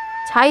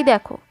 ছাই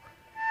দেখো,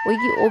 ওই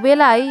কি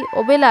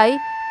ওবেলায়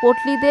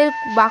পটলিদের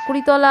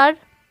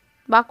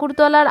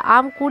বাকুড়তলার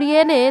আম কুড়িয়ে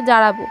এনে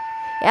জাড়াবো,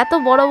 এত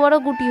বড় বড়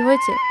গুটি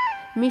হয়েছে,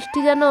 মিষ্টি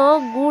যেন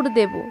গুড়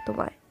দেব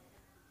তোমায়,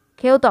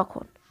 খেও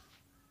তখন।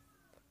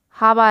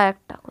 হাবা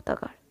একটা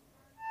কোথাকার,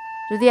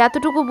 যদি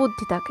এতটুকু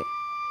বুদ্ধি থাকে।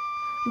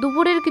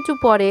 দুপুরের কিছু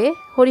পরে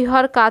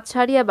হরিহর কাজ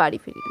ছাড়িয়া বাড়ি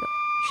ফিরিল।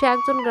 সে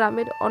একজন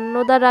গ্রামের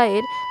অন্নদা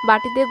রায়ের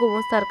বাটিতে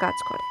গোমস্তার কাজ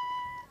করে।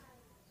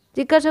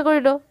 জিজ্ঞাসা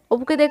করিল,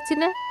 অপুকে দেখছি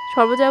না?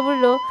 সর্বজয়া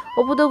বলিল,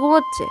 অপু তো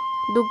ঘুমোচ্ছে।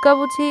 দুর্গা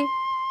বুঝি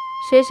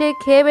সে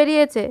খেয়ে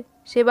বেরিয়েছে,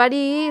 সে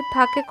বাড়ি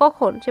থাকে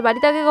কখন?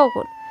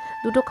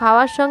 দুটো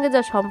খাওয়ার সঙ্গে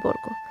যা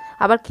সম্পর্ক,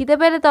 আবার খিদে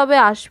পেলে তবে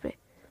আসবে।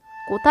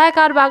 কোথায়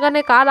কার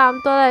বাগানে কার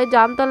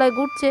জামতলায়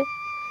ঘুরছে।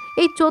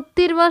 এই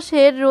 34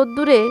 মাসের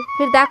রোদ্দুরে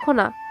ফের দেখো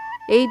না,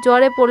 এই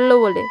জ্বরে পড়লো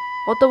বলে,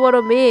 অত বড়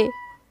মেয়ে,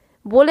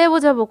 বলে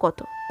বোঝাবো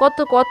কত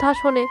কথা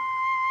শোনে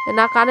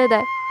না, কানে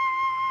দেয়।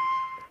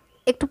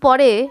 একটু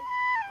পরে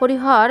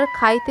হরিহর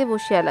খাইতে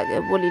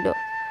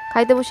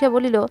বসিয়া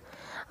বলিল,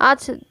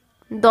 আজ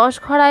 10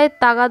 ঘড়ায়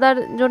তাগাদার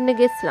জন্য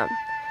গেছিলাম,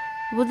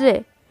 বুঝলে।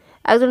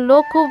 একজন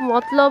লোক খুব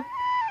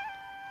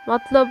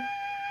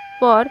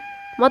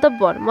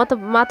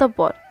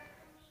মাতব্বর,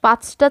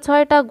 5টা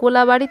 6টা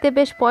গোলা বাড়িতে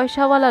বেশ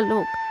পয়সাওয়ালা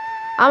লোক।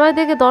 আমায়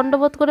দেখে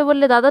দণ্ডবোধ করে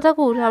বললে, দাদা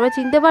ঠাকুর, আমায়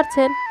চিনতে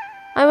পারছেন?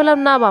 আমি বললাম,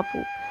 না বাপু,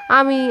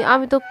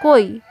 আমি তো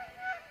কই।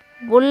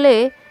 বললে,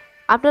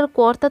 আপনার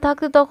কর্তা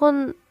থাকতে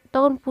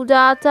তখন পূজা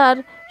আচার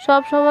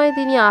সব সময়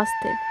তিনি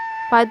আসতেন,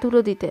 পায়ে ধুলো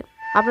দিতেন।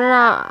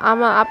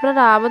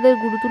 আপনারা আমাদের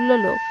গুরুতুল্য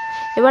লোক।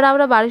 এবার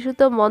আমরা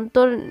বাড়িসুদ্ধ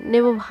মন্তর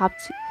নেব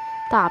ভাবছি,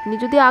 তা আপনি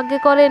যদি আজ্ঞে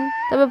করেন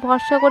তবে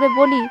ভরসা করে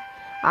বলি,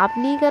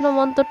 আপনিই কেন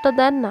মন্তরটা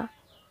দেন না?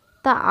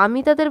 তা আমি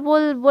তাদের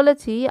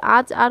বলেছি,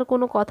 আজ আর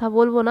কোনো কথা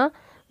বলবো না,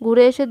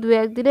 ঘুরে এসে দু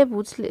একদিনে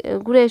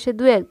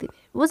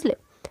বুঝলে।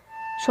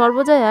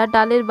 সর্বজয়া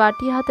ডালের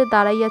বাটি হাতে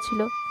দাঁড়াইয়াছিল,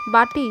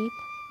 বাটি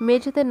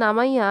মেঝেতে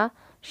নামাইয়া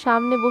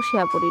সামনে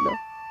বসিয়া পড়িল।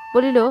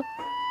 বলিল,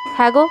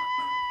 হ্যাঁ গো,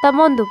 তা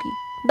মন্দ কি?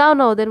 দাও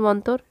না ওদের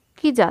মন্তর।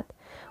 কি জাত?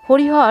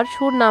 হরিহর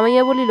সুর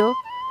নামাইয়া বলিল,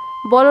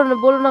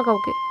 বলো না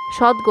কাউকে,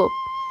 সদ্গোপ।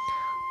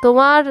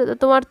 তোমার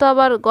তোমার তো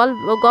আবার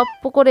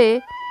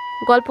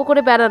গল্প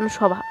করে বেড়ানো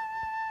স্বভাব।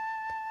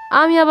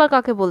 আমি আবার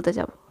কাকে বলতে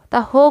যাব? তা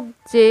হোক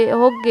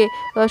গে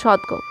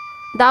সদ্গোপ,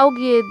 দাও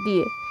গিয়ে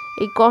দিয়ে।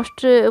 এই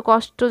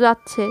কষ্ট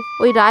যাচ্ছে।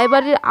 ওই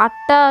রায়বাড়ির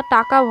 8টা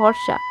টাকা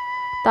ভরসা,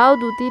 তাও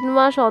 2-3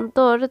 মাস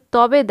অন্তর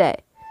তবে দেয়।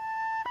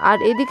 আর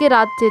এদিকে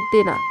রাজ্যের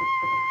দেনা।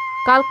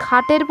 কাল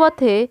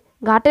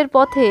ঘাটের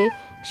পথে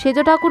সেজ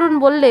ঠাকুরুন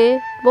বললে,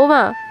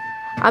 বৌমা,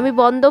 আমি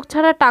বন্ধক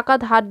ছাড়া টাকা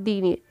ধার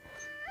দিইনি,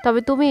 তবে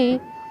তুমি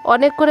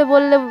অনেক করে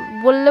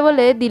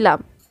বলে দিলাম।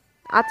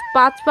 আজ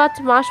 5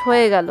 মাস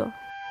হয়ে গেল,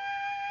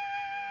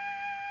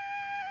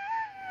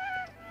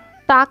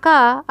 টাকা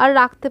আর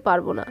রাখতে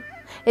পারবো না।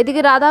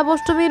 এদিকে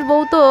রাধাবষ্টমীর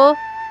বউ তো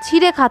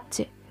ছিঁড়ে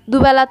খাচ্ছে,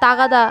 দুবেলা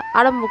তাগাদা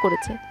আরম্ভ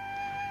করেছে।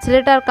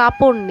 ছেলেটার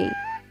কাপড় নেই,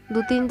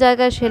 2-3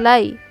 জায়গায়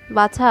সেলাই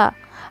বাছা।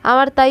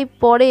 আমার তাই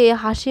পরে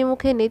হাসি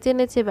মুখে নেচে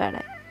নেচে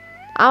বেড়ায়।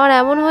 আমার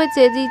এমন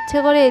হয়েছে যে ইচ্ছে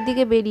করে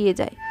একদিকে বেরিয়ে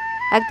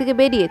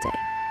যায়।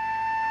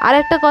 আর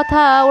একটা কথা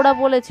ওরা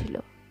বলছিল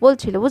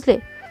বুঝলে,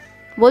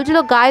 বলছিল,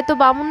 গায়ে তো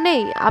বামুন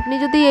নেই, আপনি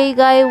যদি এই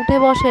গায়ে উঠে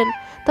বসেন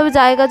তবে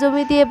জায়গা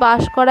জমি দিয়ে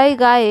বাস করাই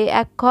গায়ে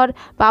এক ঘর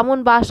বামুন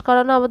বাস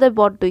করানো আমাদের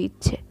বড্ড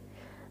ইচ্ছে।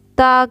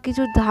 তা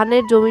কিছু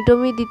ধানের জমি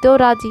টমি দিতেও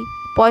রাজি,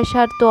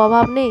 পয়সার তো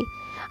অভাব নেই।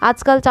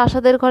 আজকাল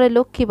চাষাদের ঘরে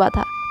লক্ষ্মী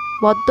বাঁধা,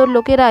 ভদ্র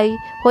লোকেরাই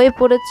হয়ে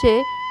পড়েছে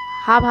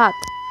হাভাত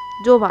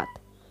জোভাত।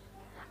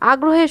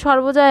 আগ্রহে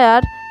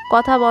সর্বজয়ার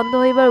কথা বন্ধ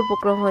হইবার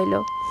উপক্রম হইল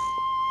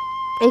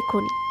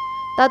এক্ষুনি।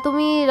 তা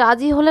তুমি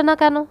রাজি হলে না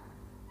কেন?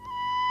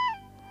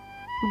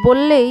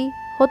 বললেই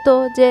হতো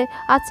যে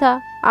আচ্ছা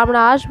আমরা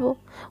আসবো।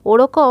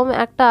 ওরকম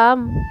একটা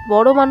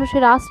বড়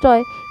মানুষের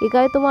আশ্রয় এ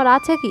গায়ে তোমার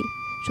আছে কি?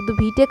 শুধু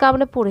ভিটে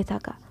কামড়ে পড়ে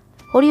থাকা।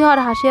 হরিহর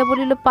হাসিয়া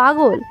বলিল,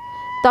 পাগল,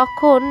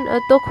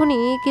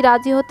 তখনই কি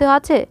রাজি হতে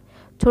আছে?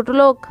 ছোট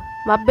লোক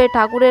ভাববে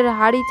ঠাকুরের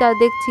হাড়ি চা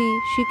দেখছি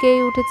শিখেই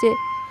উঠেছে।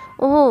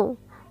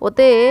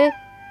 ওতে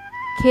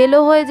খেলো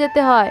হয়ে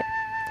যেতে হয়।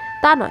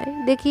 তা নয়,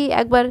 দেখি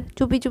একবার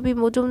চুপি চুপি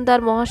মজুমদার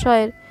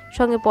মহাশয়ের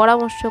সঙ্গে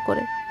পরামর্শ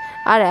করে।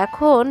 আর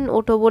এখন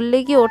ওঠো বললে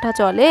কি ওঠা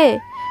চলে?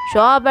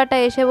 সব বেটা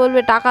এসে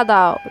বলবে টাকা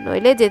দাও,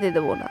 নইলে যেতে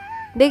দেবো না।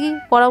 দেখি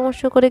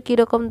পরামর্শ করে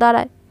কীরকম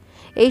দাঁড়ায়।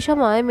 এই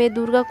সময় মেয়ে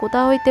দুর্গা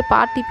কোথা হইতে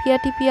পা টিপিয়া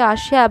টিপিয়া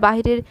আসিয়া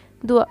বাহিরের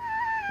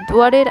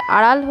দুয়ারের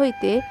আড়াল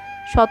হইতে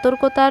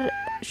সতর্কতার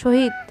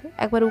সহিত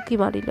একবার উকি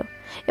মারিল,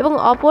 এবং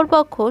অপর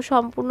পক্ষ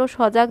সম্পূর্ণ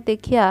সজাগ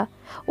দেখিয়া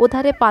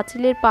ওধারে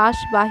পাঁচিলের পাশ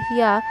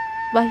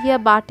বাহিয়া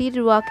বাটির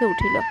রুয়াকে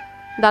উঠিল।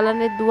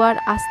 দালানের দুয়ার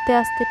আস্তে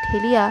আস্তে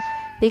ঠেলিয়া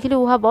দেখিল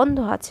উহা বন্ধ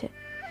আছে।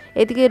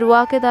 এদিকে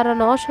রুয়াকে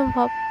দাঁড়ানো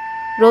অসম্ভব,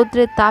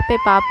 রৌদ্রের তাপে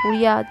পা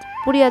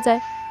পুড়িয়া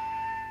যায়।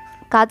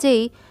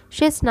 কাজেই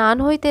সে স্নান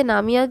হইতে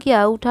নামিয়া গিয়া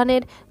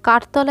উঠানের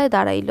কাঠতলায়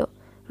দাঁড়াইল।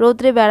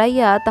 রৌদ্রে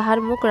বেড়াইয়া তাহার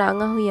মুখ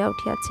রাঙা হইয়া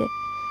উঠিয়াছে।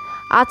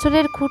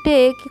 আঁচলের খুঁটে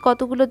কি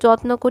কতগুলো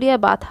যত্ন করিয়া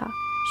বাঁধা।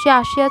 সে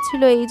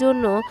আসিয়াছিল এই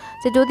জন্য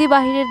যে যদি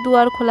বাহিরের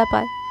দুয়ার খোলা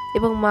পায়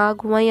এবং মা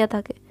ঘুমাইয়া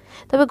থাকে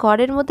তবে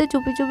ঘরের মধ্যে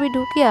চুপি চুপি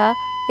ঢুকিয়া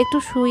একটু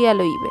শুইয়া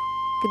লইবে।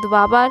 কিন্তু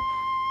বাবার,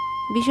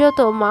 বিশেষত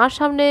মার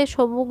সামনে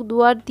সম্মুখ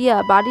দুয়ার দিয়া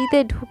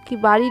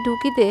বাড়ি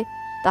ঢুকিতে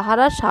তাহার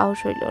আর সাহস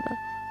হইল না।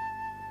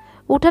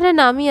 উঠানে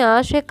নামিয়া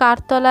সে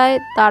কাঠতলায়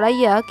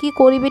দাঁড়াইয়া কি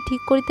করিবে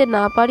ঠিক করিতে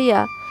না পারিয়া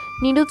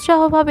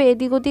নিরুৎসাহভাবে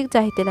এদিক ওদিক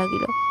চাহিতে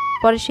লাগিল।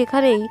 পরে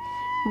সেখানেই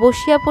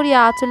বসিয়া পড়িয়া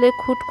আঁচলের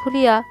খুঁট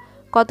খুলিয়া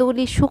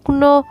কতগুলি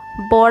শুকনো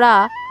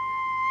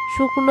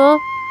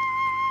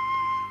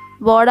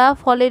বড়া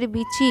ফলের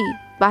বিচি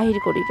বাহির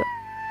করিল।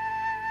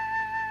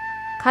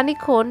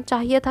 খানিকক্ষণ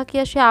চাহিয়া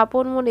থাকিয়া সে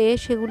আপন মনে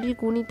সেগুলি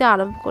গুনিতে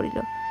আরম্ভ করিল।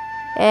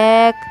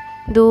 1,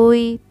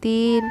 2,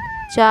 3,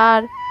 4,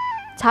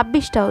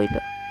 26টা হইল।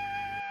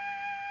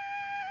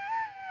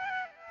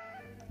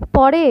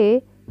 পরে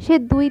সে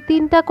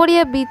 2-3টা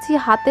করিয়া বিচি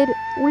হাতের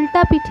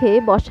উল্টা পিঠে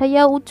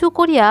বসাইয়া উঁচু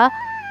করিয়া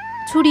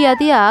ছুড়িয়া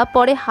দিয়া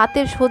পরে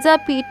হাতের সোজা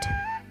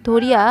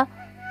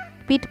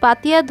পিঠ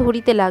পাতিয়া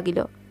ধরিতে লাগিল।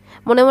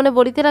 মনে মনে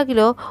বলিতে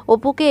লাগিল,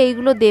 অপুকে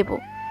এইগুলো দেব,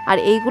 আর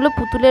এইগুলো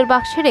পুতুলের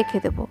বাক্সে রেখে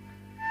দেব।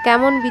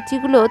 কেমন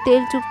বিচিগুলো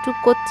তেল চুকচুক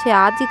করছে,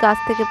 আজই গাছ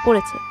থেকে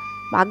পড়েছে।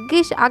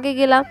 ভাগ্যিস আগে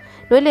গেলাম,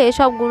 নইলে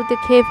সব গরুতে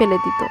খেয়ে ফেলে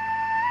দিত।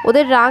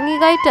 ওদের রাঙি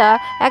গাইটা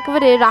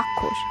একেবারে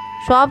রাক্ষস,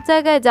 সব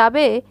জায়গায়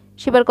যাবে।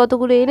 সেবার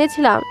কতগুলো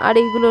এনেছিলাম, আর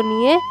এইগুলো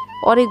নিয়ে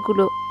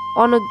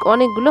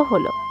অনেকগুলো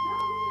হলো।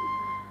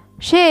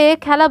 সে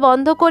খেলা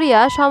বন্ধ করিয়া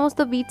সমস্ত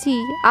বিচি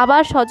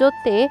আবার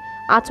সযত্নে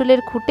আঁচলের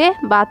খুঁটে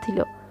বাঁধিল।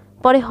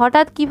 পরে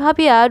হঠাৎ কি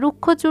ভাবিয়া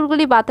রুক্ষ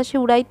চুলগুলি বাতাসে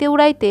উড়াইতে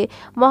উড়াইতে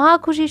মহা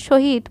খুশির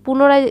সহিত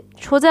পুনরায়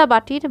সোজা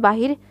বাটির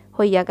বাহির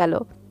হইয়া গেল।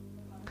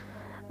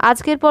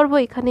 আজকের পর্ব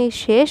এখানেই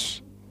শেষ।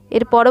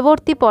 এর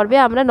পরবর্তী পর্বে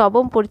আমরা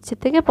 9ম পরিচ্ছেদ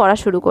থেকে পড়া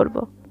শুরু করব।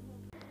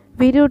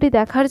 ভিডিওটি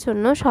দেখার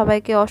জন্য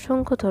সবাইকে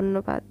অসংখ্য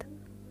ধন্যবাদ।